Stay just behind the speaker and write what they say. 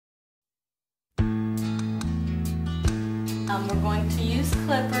We're going to use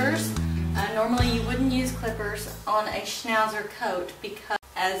clippers. Normally you wouldn't use clippers on a Schnauzer coat because,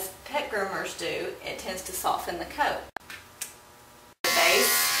 as pet groomers do, it tends to soften the coat. The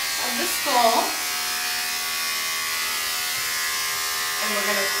base of the skull, and we're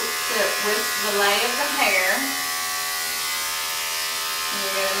going to put it with the lay of the hair. And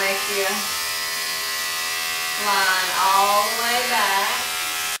you're going to make your line all the way back.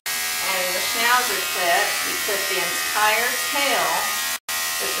 And in the Schnauzer set, you put the entire tail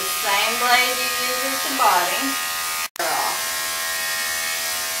with the same blade you use as the body.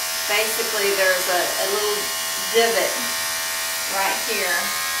 Basically, there's a little divot right here.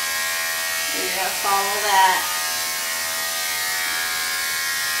 You're going to follow that.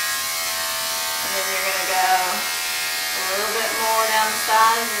 And then you're going to go a little bit more down the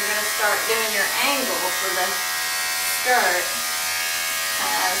side, and you're going to start doing your angle for the skirt.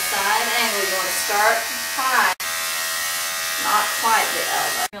 Side angle. You want to start high, not quite the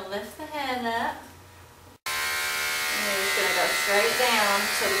elbow. You're going to lift the head up, and you're just going to go straight down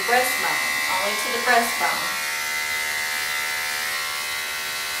to the breastbone, only to the breastbone.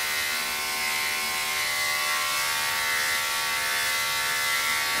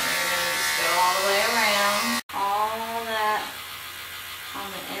 And you're going to just go all the way around. All that on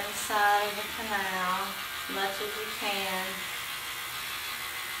the inside of the canal, as much as you can.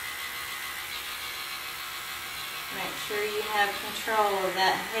 Make sure you have control of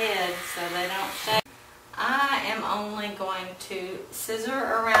that head so they don't shake. I am only going to scissor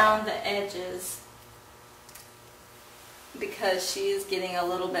around the edges because she is getting a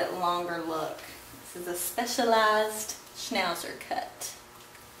little bit longer look. This is a specialized Schnauzer cut.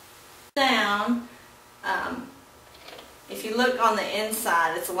 Down, if you look on the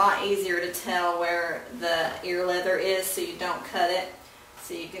inside, it's a lot easier to tell where the ear leather is so you don't cut it.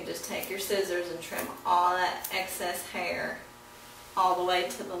 So you can just take your scissors and trim all that excess hair all the way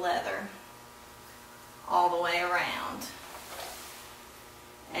to the leather, all the way around.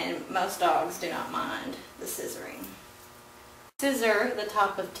 And most dogs do not mind the scissoring. Scissor the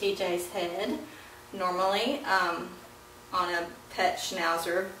top of TJ's head. Normally, on a pet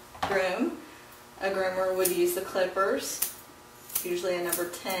Schnauzer groom, a groomer would use the clippers, usually a number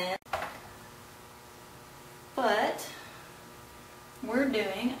 10. But we're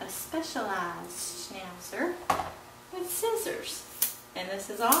doing a specialized Schnauzer with scissors. And this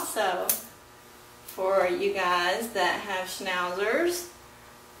is also for you guys that have Schnauzers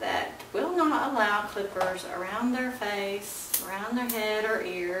that will not allow clippers around their face, around their head or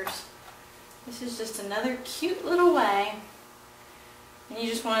ears. This is just another cute little way. And you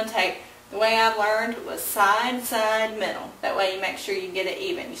just want to take, the way I've learned was side, side, middle. That way you make sure you get it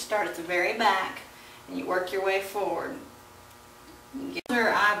even. You start at the very back and you work your way forward. Get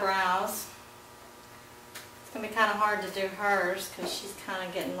her eyebrows. It's going to be kind of hard to do hers because she's kind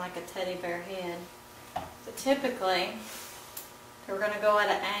of getting like a teddy bear head. So typically, we're going to go at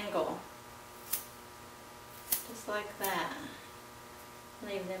an angle. Just like that.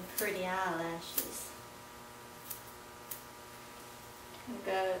 Leave them pretty eyelashes. And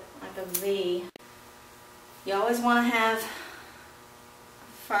go like a V. You always want to have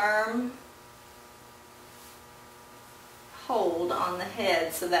firm hold on the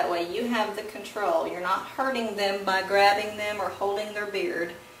head so that way you have the control. You're not hurting them by grabbing them or holding their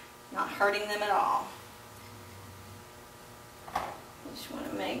beard. Not hurting them at all. You just want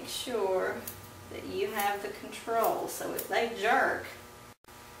to make sure that you have the control. So if they jerk,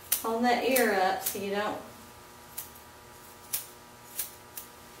 hold that ear up so you don't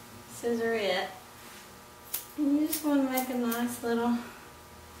scissor it. And you just want to make a nice little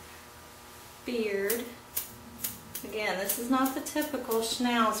beard. Again, this is not the typical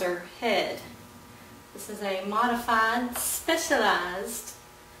Schnauzer head. This is a modified, specialized,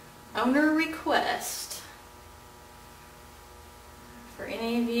 owner request for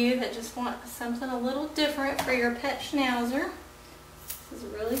any of you that just want something a little different for your pet Schnauzer. This is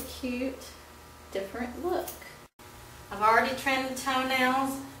a really cute, different look. I've already trimmed the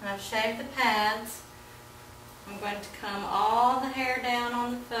toenails and I've shaved the pads. I'm going to comb all the hair down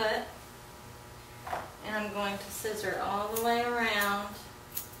on the foot. And I'm going to scissor all the way around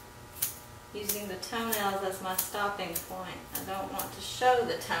using the toenails as my stopping point. I don't want to show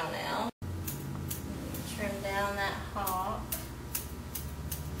the toenail. Trim down that hawk.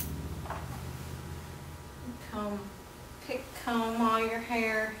 Comb all your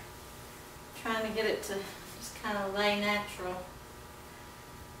hair, trying to get it to just kind of lay natural.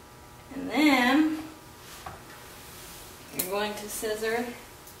 And then you're going to scissor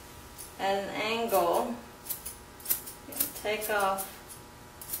at an angle. You're going to take off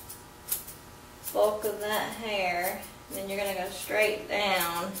bulk of that hair Then you're going to go straight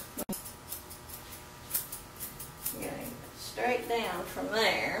down. You're going to go straight down from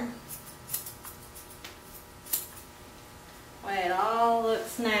there. Way it all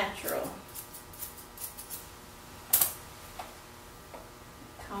looks natural.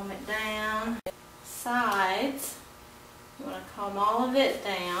 Comb it down. Sides, you want to comb all of it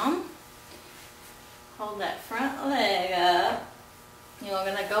down. Hold that front leg up. You're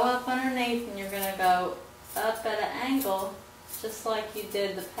going to go up underneath and you're going to go up at an angle just like you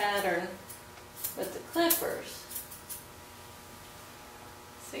did the pattern with the clippers.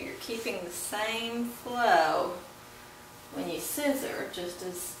 So you're keeping the same flow when you scissor just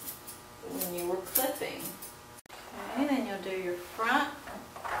as when you were clipping. Okay, then you'll do your front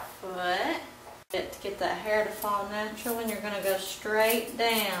foot. To get that hair to fall natural, and you're going to go straight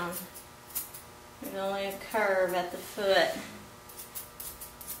down. There's only a curve at the foot.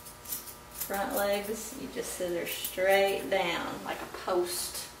 Front legs, you just scissor straight down like a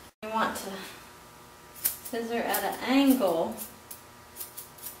post. You want to scissor at an angle.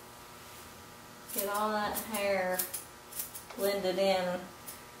 Get all that hair blended in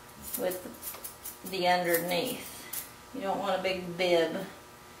with the underneath. You don't want a big bib.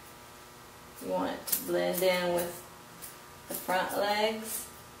 You want it to blend in with the front legs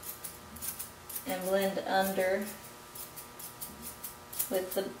and blend under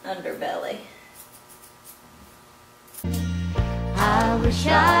with the underbelly. I wish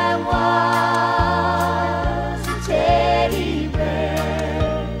I was a teddy bear,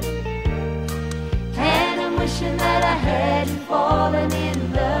 and I'm wishing that I hadn't fallen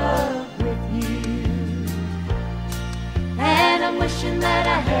in love with you, and I'm wishing that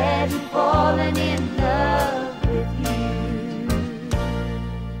I hadn't fallen in